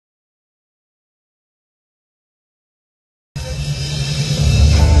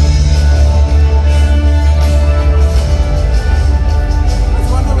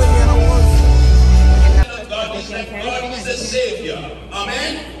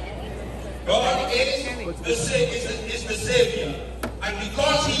God is the Savior. And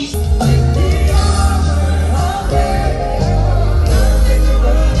because He's...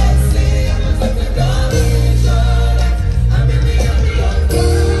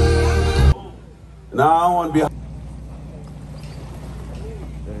 Now on behalf...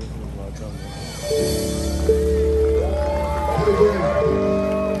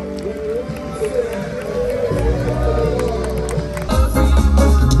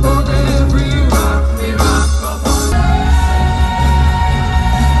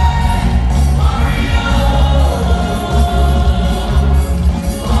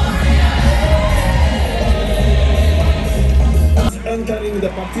 Entering the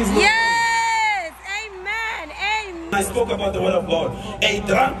baptism. Yes! Amen! Amen! I spoke about the word of God. A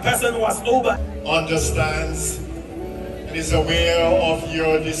drunk person was over. Understands and is aware of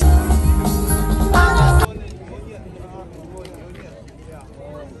your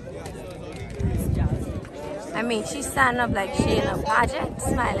I mean, she's standing up like she in a pageant,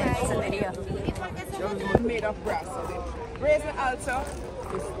 smiling. It's a video. Made of brass. So the brazen altar,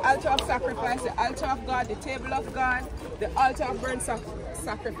 the altar of sacrifice, the altar of God, the table of God, the altar of burnt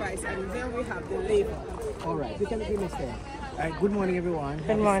sacrifice, and then we have the laver. All right, we can be next there. Good morning, everyone.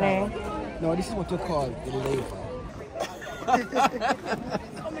 Good morning. No, this is what we call the laver.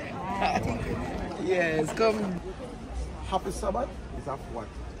 Yes, come. Happy Sabbath. Is that what?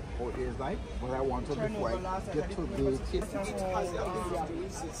 It is like, but I want to before I get to the kids.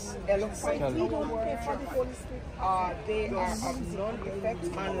 They are of non effect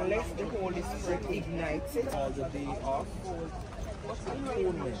unless the Holy Spirit ignites it. All the day of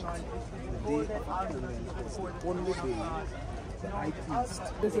atonement. The day of atonement. Only day. The high priest.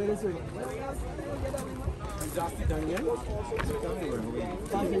 This way, this way. Just sit down here. Sit down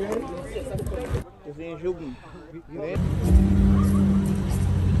here.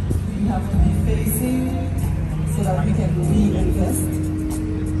 We have to be facing so that we can reinvest.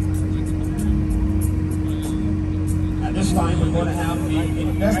 At this time, we're going to have the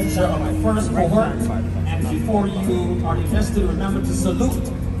investiture of the first cohort. And before you are invested, remember to salute.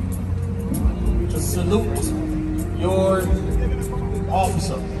 To salute your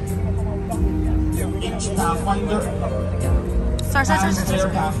officer. Each Pathfinder has their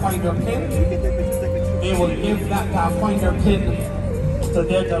Pathfinder pin. They will give that Pathfinder pin to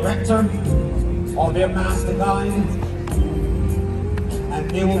their director or their master guide,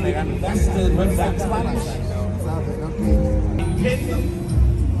 and they will be invested with that pin.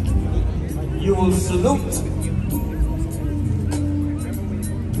 You will salute.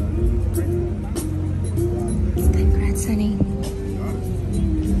 Congrats, honey.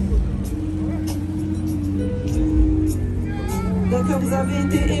 Donc vous avez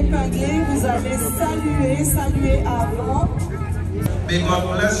été épinglés, vous allez saluer avant. May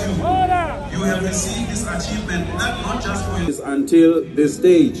God bless you. You have received this achievement not just for you until this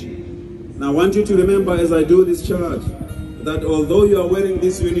stage. Now I want you to remember as I do this charge that although you are wearing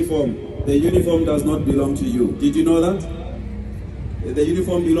this uniform, the uniform does not belong to you. Did you know that? The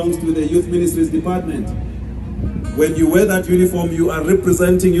uniform belongs to the Youth Ministries Department. When you wear that uniform, you are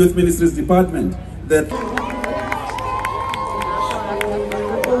representing Youth Ministries Department. That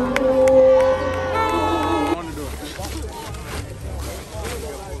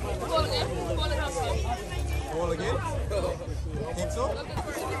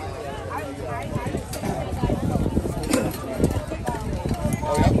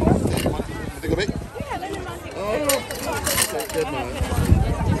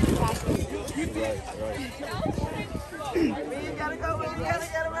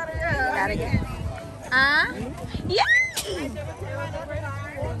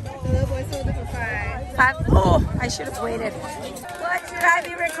Oh, I should have waited. What should I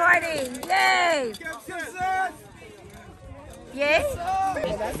be recording? Yay! Yay?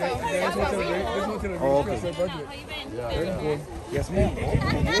 Oh, okay. Yeah, very good. Yes, ma'am.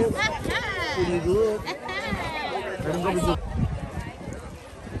 Pretty good.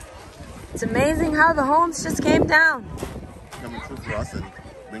 It's amazing how the homes just came down. coming through for us and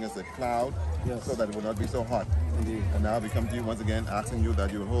bring us a cloud, yes, so that it will not be so hot. Indeed. And now we come to you once again asking you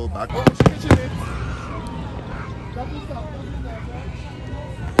that you hold back.